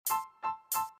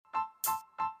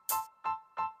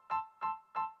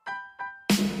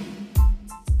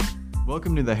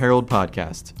Welcome to the Herald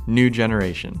Podcast, New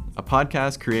Generation, a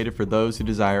podcast created for those who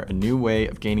desire a new way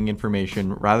of gaining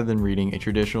information rather than reading a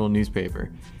traditional newspaper.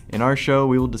 In our show,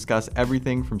 we will discuss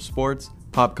everything from sports,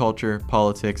 pop culture,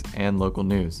 politics, and local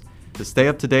news. To stay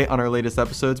up to date on our latest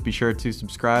episodes, be sure to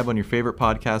subscribe on your favorite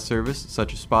podcast service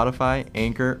such as Spotify,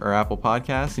 Anchor, or Apple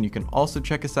Podcasts, and you can also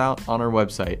check us out on our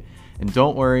website. And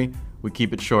don't worry, we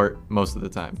keep it short most of the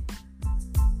time.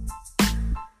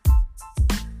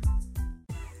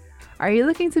 Are you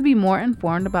looking to be more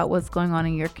informed about what's going on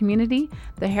in your community?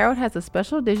 The Herald has a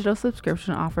special digital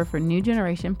subscription offer for New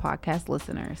Generation podcast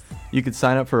listeners. You could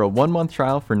sign up for a 1-month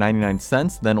trial for 99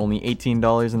 cents, then only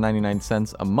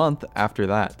 $18.99 a month after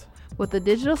that. With the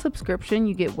digital subscription,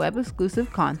 you get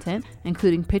web-exclusive content,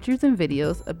 including pictures and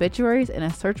videos, obituaries, and a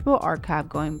searchable archive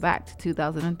going back to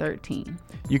 2013.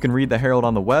 You can read the Herald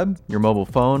on the web, your mobile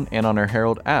phone, and on our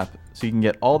Herald app, so you can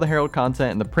get all the Herald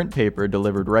content in the print paper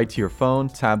delivered right to your phone,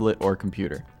 tablet, or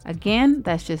computer. Again,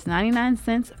 that's just 99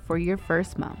 cents for your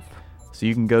first month. So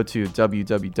you can go to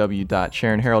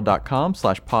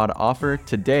www.sharonherald.com/pod offer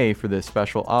today for this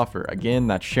special offer. Again,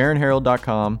 that's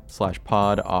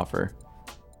sharonherald.com/pod offer.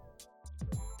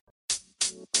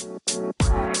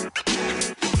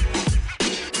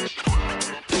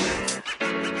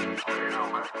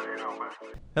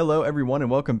 Hello, everyone,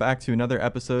 and welcome back to another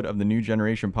episode of the New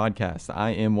Generation Podcast.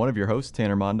 I am one of your hosts,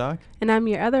 Tanner Mondock. And I'm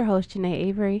your other host, Janae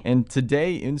Avery. And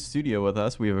today in studio with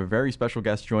us, we have a very special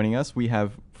guest joining us. We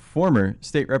have former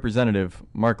State Representative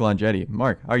Mark Longetti.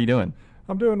 Mark, how are you doing?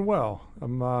 I'm doing well.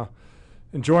 I'm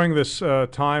enjoying this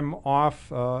time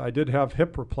off. I did have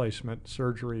hip replacement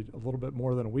surgery a little bit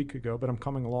more than a week ago, but I'm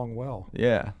coming along well.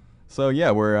 Yeah. So,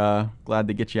 we're glad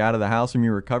to get you out of the house from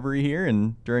your recovery here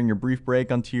and during your brief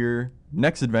break onto your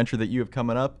next adventure that you have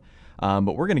coming up.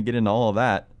 But we're going to get into all of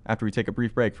that after we take a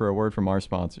brief break for a word from our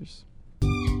sponsors.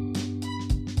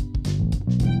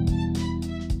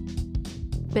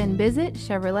 Ben Bizzett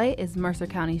Chevrolet is Mercer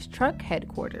County's truck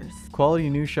headquarters. Quality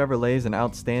new Chevrolets and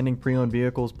outstanding pre-owned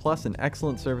vehicles, plus an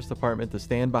excellent service department to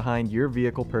stand behind your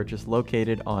vehicle purchase,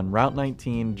 located on Route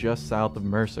 19 just south of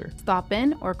Mercer. Stop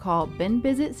in or call Ben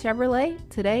Bizzett Chevrolet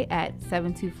today at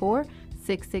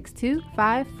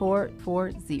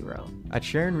 724-662-5440. At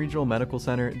Sharon Regional Medical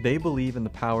Center, they believe in the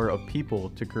power of people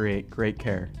to create great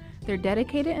care. Their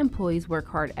dedicated employees work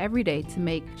hard every day to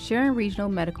make Sharon Regional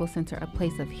Medical Center a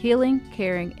place of healing,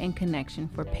 caring, and connection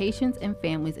for patients and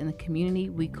families in the community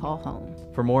we call home.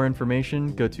 For more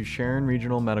information, go to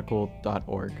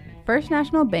sharonregionalmedical.org. First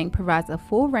National Bank provides a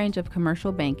full range of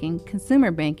commercial banking, consumer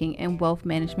banking, and wealth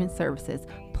management services,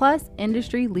 plus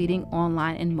industry-leading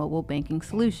online and mobile banking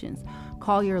solutions.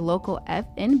 Call your local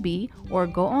FNB or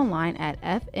go online at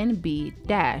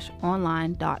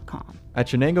fnb-online.com. At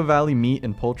Chenango Valley Meat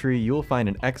and Poultry, you will find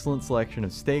an excellent selection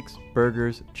of steaks,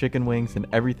 burgers, chicken wings, and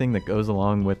everything that goes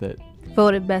along with it.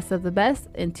 Voted Best of the Best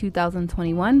in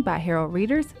 2021 by Herald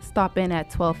readers, stop in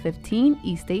at 1215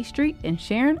 East State Street in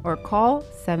Sharon or call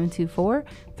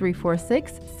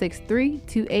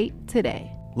 724-346-6328 today.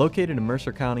 Located in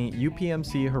Mercer County,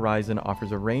 UPMC Horizon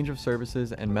offers a range of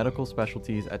services and medical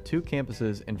specialties at 2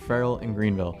 campuses in Farrell and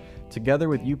Greenville. Together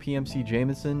with UPMC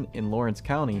Jameson in Lawrence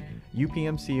County,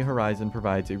 UPMC Horizon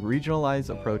provides a regionalized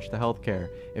approach to healthcare.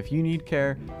 If you need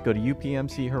care, go to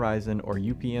UPMC Horizon or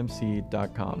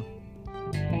upmc.com.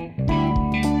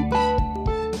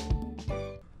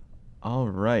 All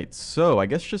right, so I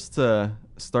guess just to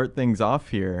start things off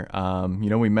here,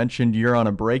 we mentioned you're on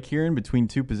a break here in between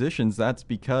 2 positions. That's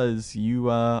because you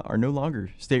are no longer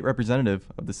state representative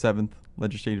of the 7th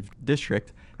Legislative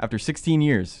District after 16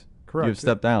 years. Correct. You have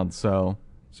stepped down, So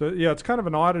it's kind of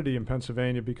an oddity in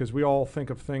Pennsylvania because we all think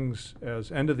of things as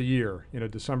end of the year,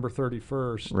 December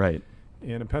 31st. Right.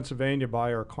 And in Pennsylvania,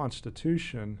 by our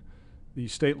Constitution, the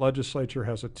state legislature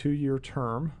has a 2-year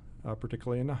term,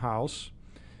 particularly in the House,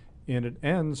 and it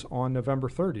ends on November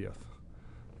 30th.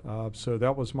 So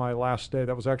that was my last day.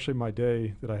 That was actually my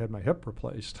day that I had my hip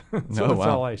replaced. That's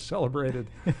how I celebrated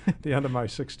the end of my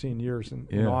 16 years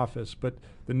in office. But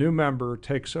the new member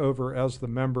takes over as the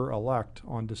member-elect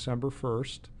on December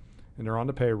 1st, and they're on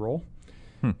the payroll.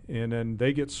 And then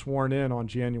they get sworn in on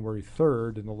January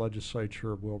 3rd, and the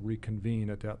legislature will reconvene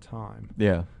at that time.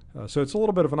 Yeah. So it's a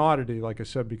little bit of an oddity, like I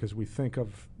said, because we think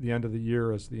of the end of the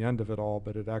year as the end of it all,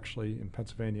 but it actually, in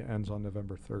Pennsylvania, ends on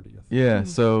November 30th. Yeah,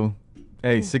 so,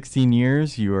 16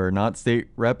 years, you are not state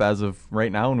rep as of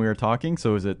right now when we were talking,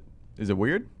 so is it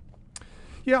weird?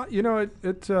 Yeah,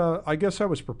 I guess I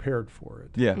was prepared for it.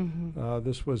 Yeah.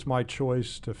 This was my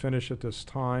choice to finish at this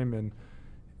time, and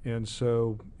And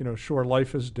so, sure,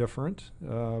 life is different.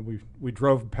 We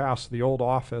drove past the old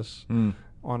office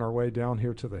on our way down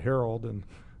here to the Herald, and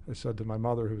I said to my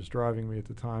mother, who was driving me at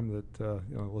the time, that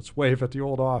let's wave at the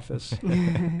old office.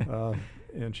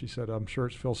 And she said, "I'm sure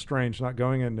it feels strange not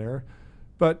going in there,"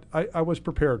 but I was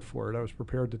prepared for it. I was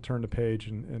prepared to turn the page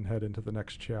and head into the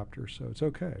next chapter. So it's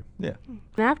okay. Yeah.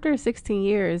 After 16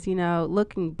 years,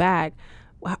 looking back,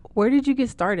 where did you get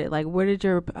started? Like, where did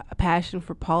your passion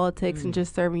for politics and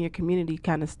just serving your community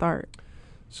kind of start?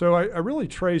 So I really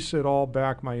trace it all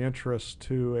back, my interest,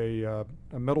 to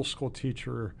a middle school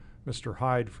teacher, Mr.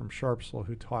 Hyde from Sharpsville,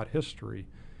 who taught history.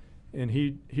 And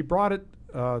he brought it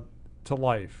to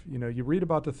life. You read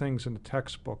about the things in the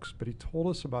textbooks, but he told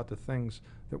us about the things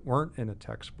that weren't in the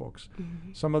textbooks.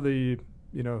 Mm-hmm. Some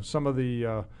of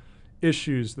the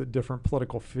issues that different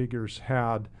political figures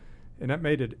had, and that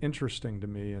made it interesting to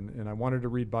me. And I wanted to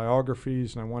read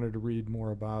biographies, and I wanted to read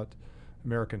more about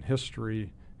American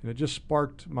history. And it just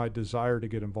sparked my desire to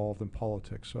get involved in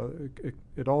politics. So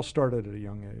it all started at a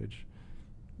young age.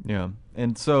 Yeah.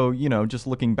 And so, just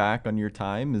looking back on your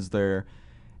time, is there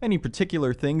any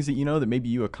particular things that that maybe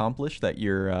you accomplished that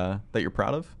you're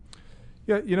proud of?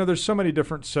 Yeah, there's so many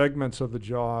different segments of the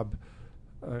job.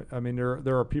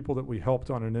 There are people that we helped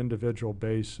on an individual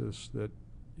basis that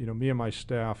me and my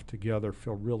staff together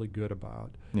feel really good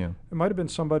about. Yeah, it might have been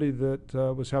somebody that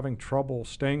was having trouble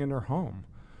staying in their home.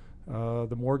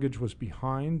 The mortgage was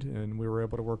behind, and we were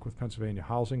able to work with Pennsylvania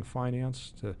Housing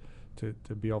Finance to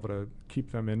be able to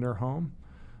keep them in their home.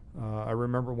 I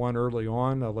remember one early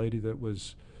on, a lady that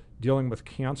was dealing with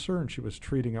cancer, and she was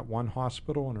treating at one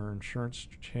hospital, and her insurance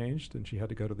changed, and she had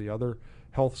to go to the other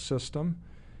health system.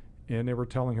 And they were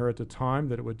telling her at the time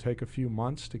that it would take a few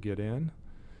months to get in.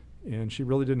 And she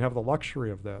really didn't have the luxury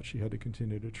of that. She had to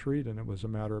continue to treat, and it was a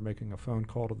matter of making a phone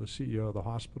call to the CEO of the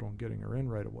hospital and getting her in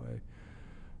right away.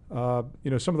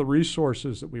 Some of the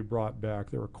resources that we brought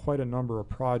back, there were quite a number of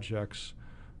projects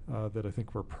that I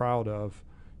think we're proud of.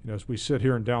 As we sit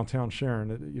here in downtown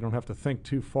Sharon, you don't have to think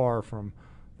too far from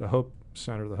the Hope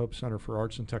Center for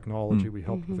Arts and Technology. We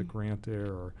helped with a grant there,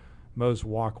 or Moe's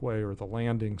Walkway, or the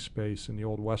landing space in the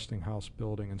old Westinghouse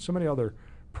building, and so many other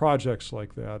projects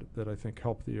like that I think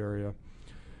help the area.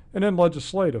 And then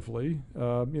legislatively,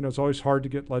 it's always hard to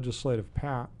get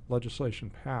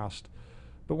legislation passed.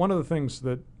 But one of the things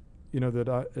that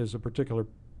is a particular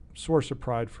source of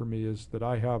pride for me is that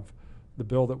I have the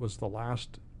bill that was the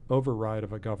last override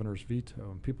of a governor's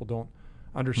veto, and people don't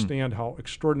understand how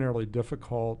extraordinarily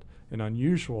difficult and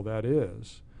unusual that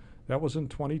is. That was in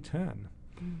 2010,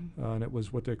 and it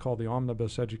was what they call the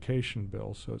Omnibus Education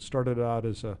Bill. So it started out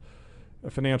as a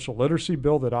financial literacy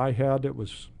bill that I had. It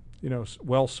was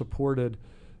well supported,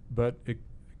 but it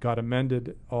got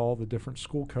amended all the different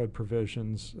school code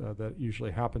provisions that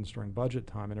usually happens during budget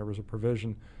time, and there was a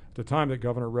provision at the time that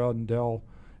Governor Rodendell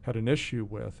had an issue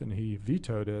with, and he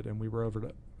vetoed it, and we were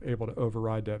able to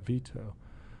override that veto.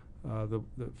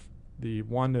 The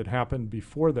one that happened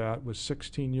before that was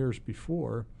 16 years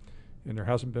before, and there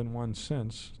hasn't been one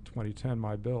since 2010,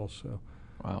 my bill. So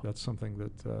wow, that's something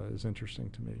that is interesting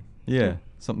to me. Yeah,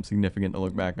 something significant to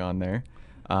look back on there.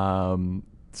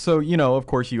 So, of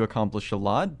course you accomplished a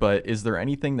lot, but is there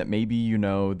anything that maybe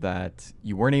that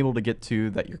you weren't able to get to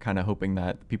that you're kind of hoping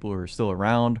that the people who are still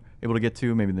around able to get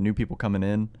to, maybe the new people coming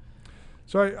in?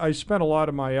 So I spent a lot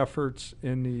of my efforts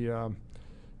in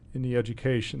the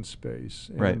education space.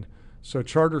 And right. So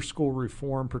charter school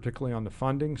reform, particularly on the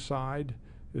funding side,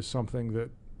 is something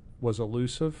that was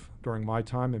elusive during my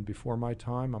time and before my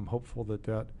time. I'm hopeful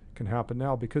that can happen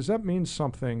now, because that means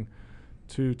something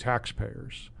to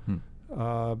taxpayers.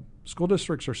 School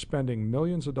districts are spending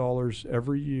millions of dollars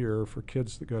every year for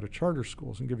kids that go to charter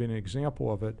schools. And give you an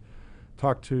example of it,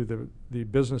 talk to the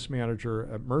business manager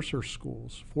at Mercer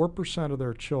Schools. 4% of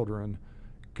their children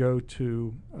go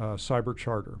to cyber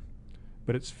charter,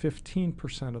 but it's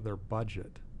 15% of their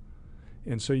budget.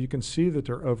 And so you can see that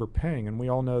they're overpaying. And we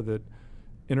all know that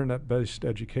internet-based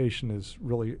education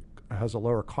has a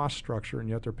lower cost structure, and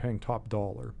yet they're paying top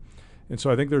dollar. And so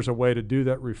I think there's a way to do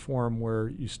that reform where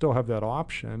you still have that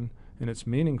option and it's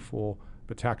meaningful,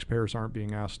 but taxpayers aren't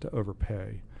being asked to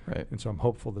overpay. Right. And so I'm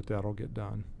hopeful that that'll get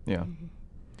done. Yeah.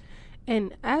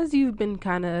 And as you've been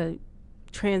kind of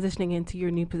transitioning into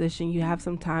your new position, you have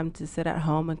some time to sit at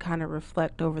home and kind of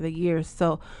reflect over the years.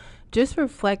 So just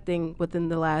reflecting within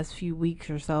the last few weeks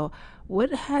or so,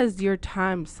 what has your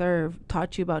time served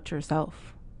taught you about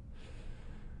yourself?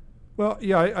 Well,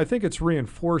 yeah, I think it's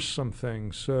reinforced some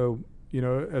things. So,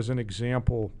 as an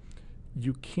example,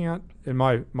 you can't, in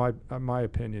my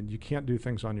opinion, you can't do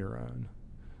things on your own.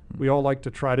 We all like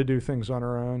to try to do things on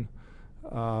our own.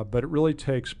 But it really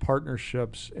takes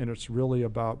partnerships, and it's really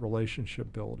about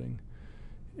relationship building.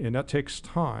 And that takes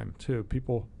time too.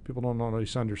 People don't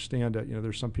always understand that.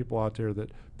 There's some people out there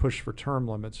that push for term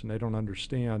limits, and they don't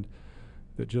understand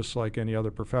that just like any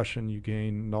other profession, you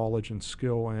gain knowledge and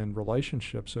skill and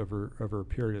relationships over a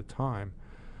period of time.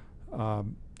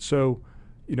 So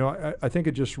I think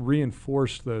it just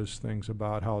reinforced those things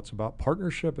about how it's about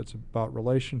partnership, it's about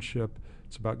relationship,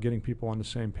 it's about getting people on the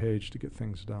same page to get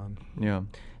things done. Yeah.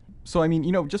 So, I mean,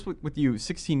 just with you,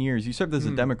 16 years, you served as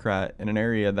a Democrat in an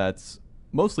area that's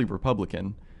mostly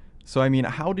Republican. So, I mean,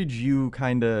 how did you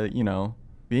kind of,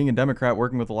 being a Democrat,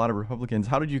 working with a lot of Republicans,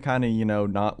 how did you kind of,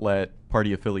 not let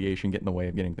party affiliation get in the way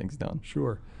of getting things done?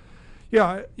 Sure.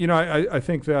 Yeah, I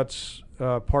think that's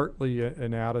partly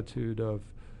an attitude of,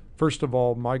 first of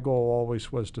all, my goal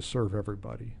always was to serve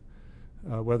everybody.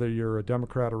 Whether you're a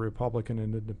Democrat or Republican,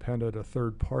 an independent, a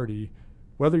third party,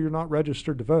 whether you're not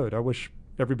registered to vote. I wish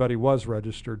everybody was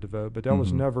registered to vote, but that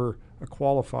was never a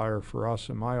qualifier for us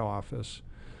in my office.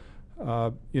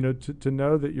 To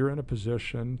know that you're in a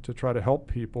position to try to help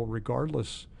people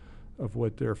regardless of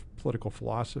what their political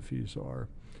philosophies are.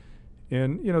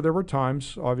 And, there were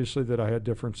times, obviously, that I had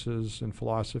differences in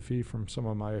philosophy from some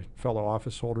of my fellow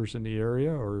office holders in the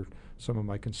area or some of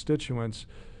my constituents.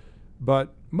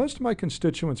 But most of my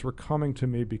constituents were coming to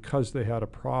me because they had a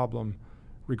problem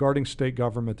regarding state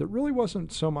government that really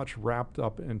wasn't so much wrapped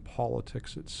up in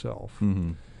politics itself.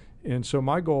 And so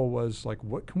my goal was,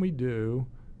 what can we do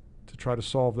to try to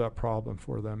solve that problem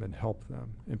for them and help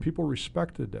them? And people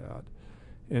respected that.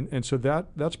 And so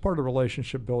that's part of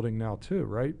relationship building now too,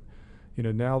 right?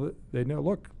 Now that they know,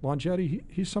 look, Longetti,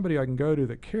 he's somebody I can go to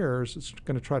that cares, that's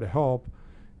going to try to help.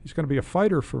 He's going to be a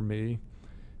fighter for me.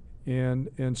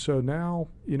 And so now,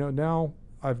 now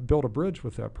I've built a bridge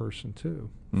with that person too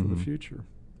for the future.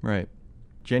 Right.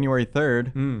 January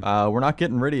 3rd, we're not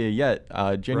getting rid of you yet.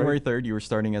 January 3rd, you were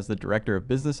starting as the Director of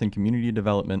Business and Community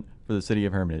Development for the City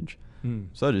of Hermitage.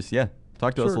 So just,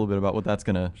 talk to us a little bit about what that's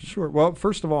going to... Sure. Well,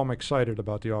 first of all, I'm excited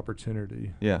about the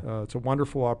opportunity. Yeah. It's a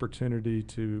wonderful opportunity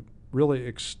to really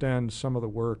extend some of the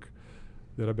work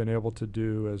that I've been able to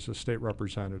do as a state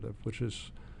representative, which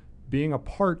is being a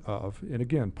part of, and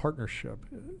again, partnership.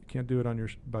 You can't do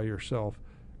it by yourself.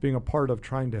 Being a part of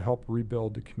trying to help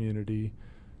rebuild the community,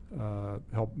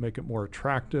 help make it more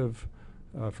attractive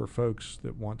for folks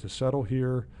that want to settle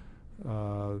here,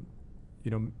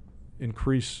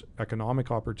 increase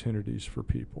economic opportunities for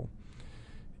people.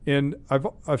 And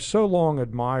I've so long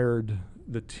admired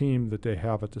the team that they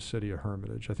have at the City of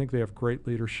Hermitage. I think they have great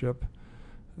leadership.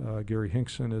 Gary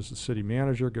Hinkson is the city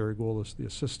manager. Gary Gould is the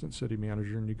assistant city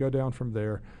manager. And you go down from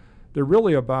there. They're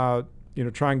really about,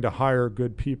 trying to hire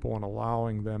good people and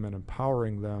allowing them and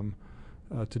empowering them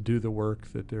to do the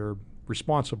work that they're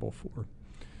responsible for.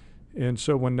 And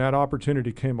so when that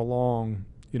opportunity came along,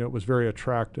 it was very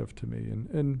attractive to me.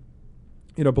 And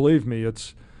believe me,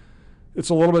 it's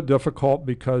a little bit difficult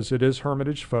because it is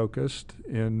Hermitage focused,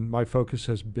 and my focus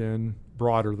has been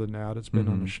broader than that. It's been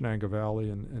on the Shenango Valley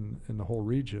and the whole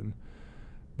region.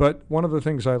 But one of the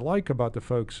things I like about the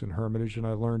folks in Hermitage, and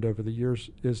I learned over the years,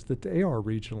 is that they are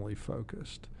regionally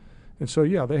focused. And so,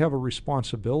 they have a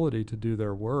responsibility to do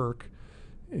their work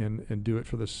and do it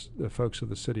for the folks of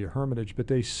the City of Hermitage. But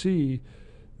they see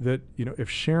that, if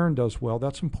Sharon does well,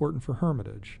 that's important for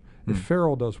Hermitage. If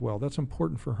Farrell does well, that's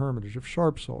important for Hermitage. If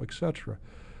Sharpsville, et cetera.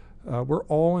 We're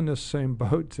all in this same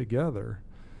boat together,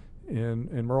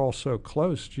 and we're all so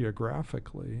close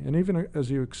geographically. And even as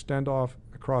you extend off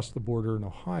across the border in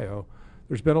Ohio,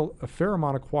 there's been a fair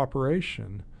amount of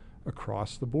cooperation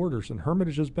across the borders, and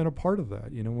Hermitage has been a part of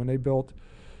that. When they built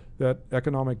that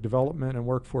Economic Development and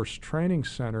Workforce Training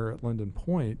Center at Linden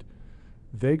Point,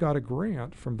 they got a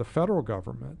grant from the federal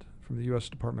government, from the U.S.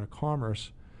 Department of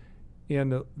Commerce,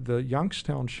 and the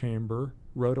Youngstown Chamber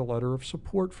wrote a letter of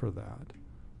support for that.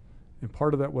 And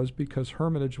part of that was because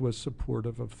Hermitage was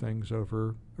supportive of things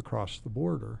across the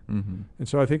border. And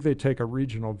so I think they take a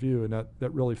regional view, and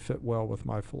that really fit well with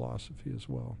my philosophy as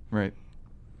well. Right.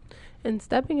 And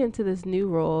stepping into this new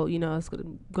role, it's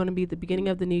going to be the beginning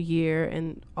of the new year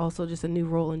and also just a new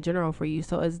role in general for you.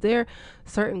 So is there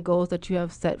certain goals that you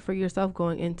have set for yourself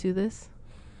going into this?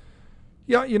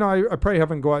 Yeah, I probably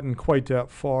haven't gotten quite that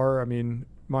far. I mean,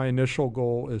 my initial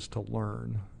goal is to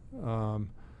learn. I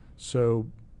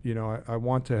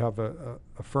want to have a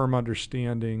firm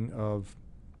understanding of,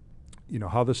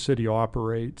 how the city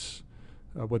operates,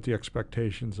 what the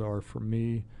expectations are for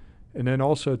me, and then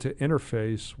also to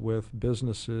interface with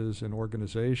businesses and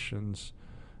organizations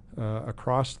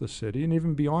across the city and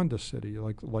even beyond the city,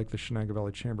 like the Shenango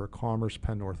Valley Chamber of Commerce,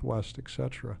 Penn Northwest, et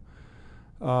cetera.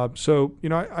 So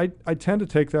I tend to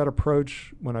take that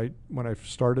approach when I've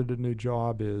started a new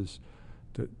job, is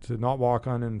to not walk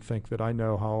on and think that I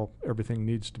know how everything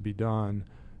needs to be done,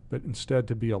 but instead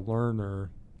to be a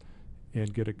learner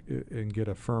and get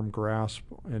a firm grasp,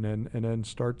 and then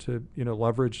start to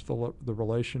leverage the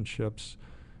relationships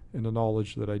and the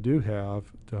knowledge that I do have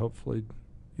to hopefully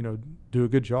do a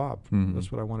good job. Mm-hmm.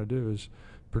 That's what I want to do, is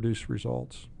produce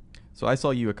results. So I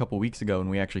saw you a couple weeks ago, and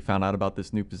we actually found out about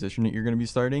this new position that you're going to be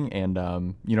starting. And,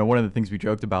 one of the things we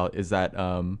joked about is that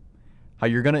how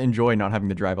you're going to enjoy not having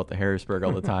to drive out to Harrisburg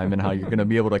all the time, and how you're going to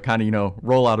be able to kind of,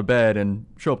 roll out of bed and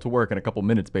show up to work in a couple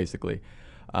minutes, basically.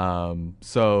 And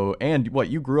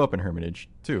you grew up in Hermitage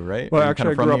too, right? Well,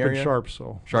 actually, I grew up in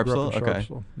Sharpsville. Sharpsville? Okay.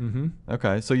 Mm-hmm.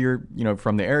 Okay. So you're,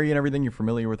 from the area and everything, you're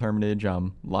familiar with Hermitage,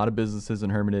 a lot of businesses in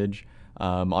Hermitage.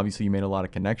 Obviously, you made a lot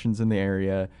of connections in the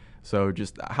area. So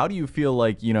just how do you feel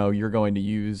like, you're going to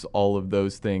use all of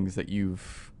those things that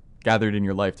you've gathered in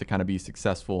your life to kind of be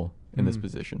successful in this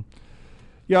position?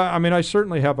 Yeah, I mean, I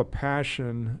certainly have a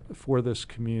passion for this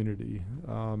community.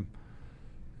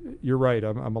 You're right.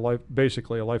 I'm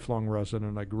basically a lifelong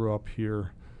resident. I grew up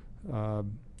here.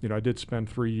 I did spend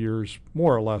 3 years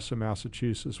more or less in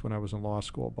Massachusetts when I was in law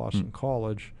school at Boston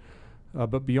College.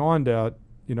 But beyond that,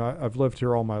 I've lived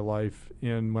here all my life.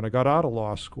 And when I got out of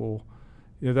law school,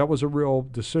 that was a real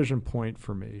decision point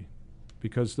for me,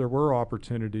 because there were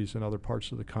opportunities in other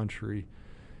parts of the country.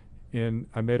 And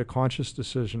I made a conscious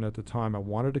decision at the time. I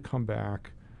wanted to come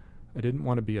back. I didn't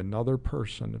want to be another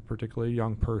person, particularly a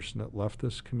young person, that left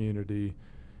this community.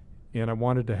 And I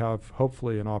wanted to have,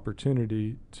 hopefully, an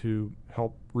opportunity to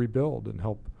help rebuild and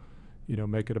help,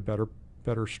 make it a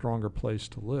better, stronger place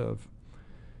to live.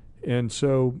 And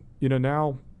so,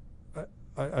 now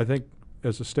I think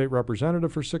as a state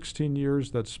representative for 16 years,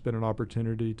 that's been an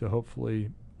opportunity to hopefully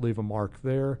leave a mark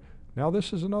there. Now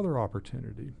this is another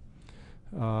opportunity.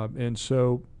 And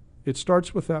so it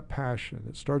starts with that passion.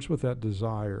 It starts with that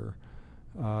desire.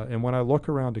 And when I look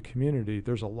around the community,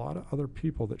 there's a lot of other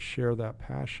people that share that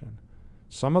passion.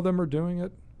 Some of them are doing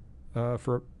it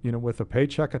with a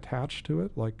paycheck attached to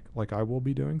it, like I will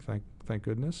be doing, thank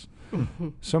goodness.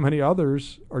 So many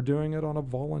others are doing it on a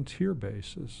volunteer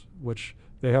basis, which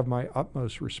they have my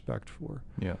utmost respect for.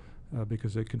 Yeah.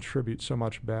 Because they contribute so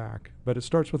much back. But it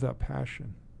starts with that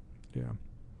passion. Yeah.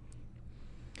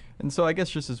 And so I guess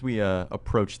just as we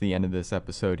approach the end of this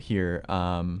episode here,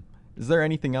 is there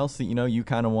anything else that, you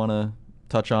kind of want to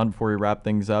touch on before we wrap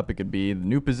things up? It could be the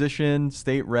new position,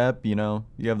 state rep, you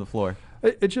have the floor.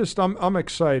 I'm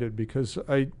excited because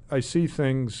I see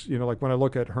things, like when I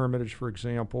look at Hermitage, for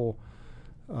example,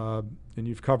 and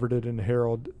you've covered it in the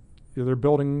Herald, they're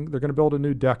going to build a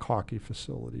new deck hockey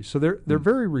facility. So they're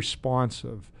very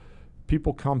responsive.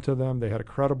 People come to them. They had a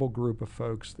credible group of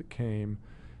folks that came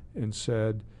and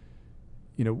said,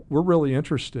 we're really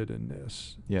interested in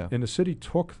this. Yeah. And the city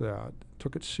took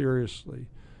it seriously.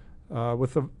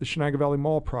 With the Shenango Valley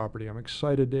Mall property, I'm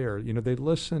excited there. They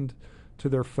listened to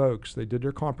their folks. They did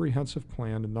their comprehensive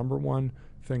plan. The number one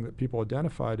thing that people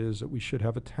identified is that we should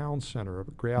have a town center, a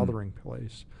gathering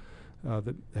place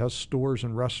that has stores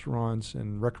and restaurants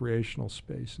and recreational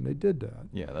space. And they did that.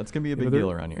 Yeah, that's going to be a big deal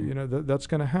around here. That's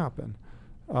going to happen.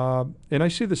 And I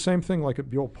see the same thing like at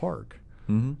Buell Park.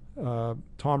 Mm-hmm.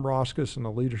 Tom Roskis and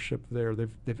the leadership there,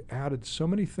 they've added so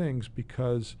many things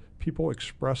because people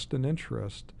expressed an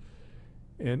interest.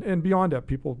 And beyond that,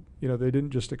 people, they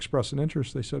didn't just express an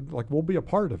interest. They said, we'll be a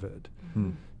part of it.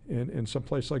 Mm-hmm. And some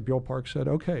place like Buell Park said,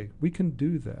 okay, we can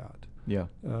do that. Yeah.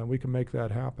 We can make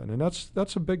that happen. And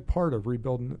that's a big part of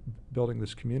building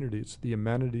this community. It's the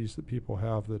amenities that people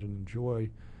have that enjoy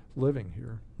living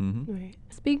here. Mm-hmm. Right.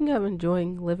 Speaking of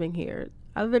enjoying living here,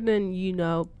 other than,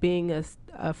 being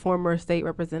a former state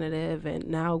representative and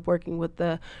now working with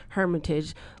the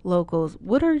Hermitage locals,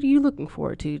 what are you looking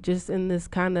forward to just in this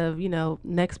kind of,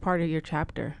 next part of your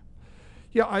chapter?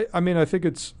 Yeah, I mean, I think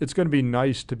it's going to be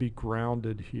nice to be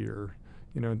grounded here.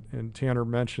 And Tanner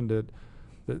mentioned it,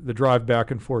 the drive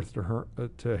back and forth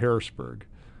to Harrisburg.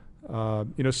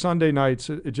 Sunday nights,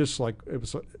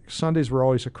 Sundays were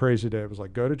always a crazy day. It was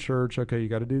like, go to church, okay, you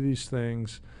got to do these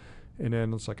things. And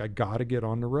then it's like, I got to get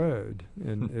on the road.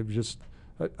 And it was just,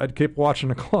 I'd keep watching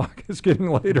the clock. It's getting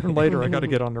later and later. I got to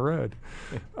get on the road.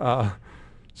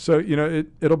 So,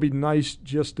 it'll be nice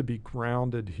just to be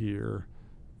grounded here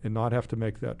and not have to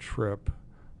make that trip.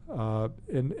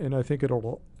 And I think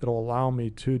it'll allow me,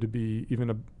 too, to be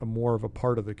even a more of a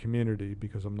part of the community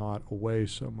because I'm not away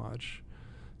so much.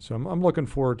 So I'm looking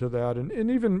forward to that.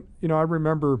 And even, I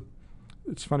remember,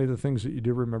 it's funny the things that you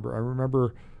do remember. I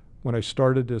remember when I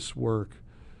started this work,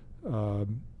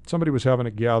 somebody was having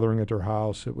a gathering at their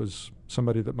house. It was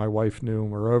somebody that my wife knew,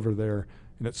 and we're over there,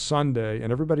 and it's Sunday,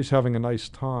 and everybody's having a nice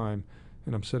time,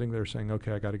 and I'm sitting there saying,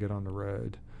 okay, I got to get on the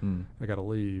road. I got to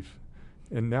leave.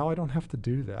 And now I don't have to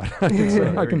do that.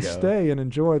 I can stay and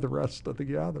enjoy the rest of the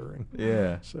gathering.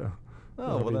 Yeah. So.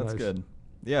 Oh, well, that's good.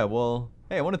 Yeah, well,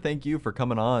 hey, I want to thank you for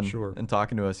coming on and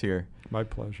talking to us here. My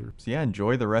pleasure. So, yeah,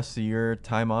 enjoy the rest of your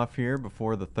time off here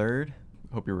before the 3rd.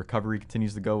 Hope your recovery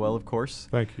continues to go well, of course.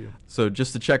 Thank you. So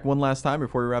just to check one last time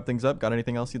before we wrap things up, got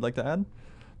anything else you'd like to add?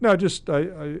 No, just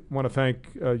I want to thank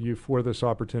you for this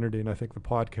opportunity, and I think the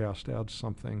podcast adds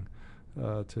something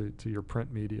to your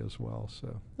print media as well.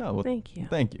 So, thank you.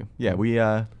 Thank you. Yeah,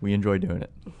 we enjoy doing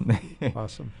it.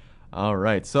 Awesome. All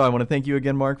right. So I want to thank you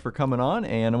again, Mark, for coming on,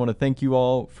 and I want to thank you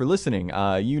all for listening.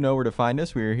 You know where to find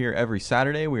us. We are here every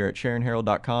Saturday. We are at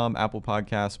SharonHerald.com, Apple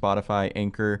Podcasts, Spotify,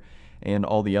 Anchor, and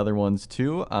all the other ones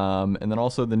too. And then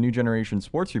also the New Generation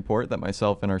Sports Report that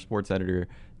myself and our sports editor,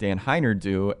 Dan Heiner,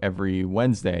 do every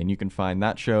Wednesday. And you can find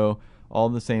that show all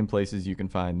in the same places you can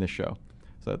find this show.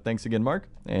 So thanks again, Mark,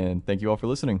 and thank you all for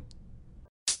listening.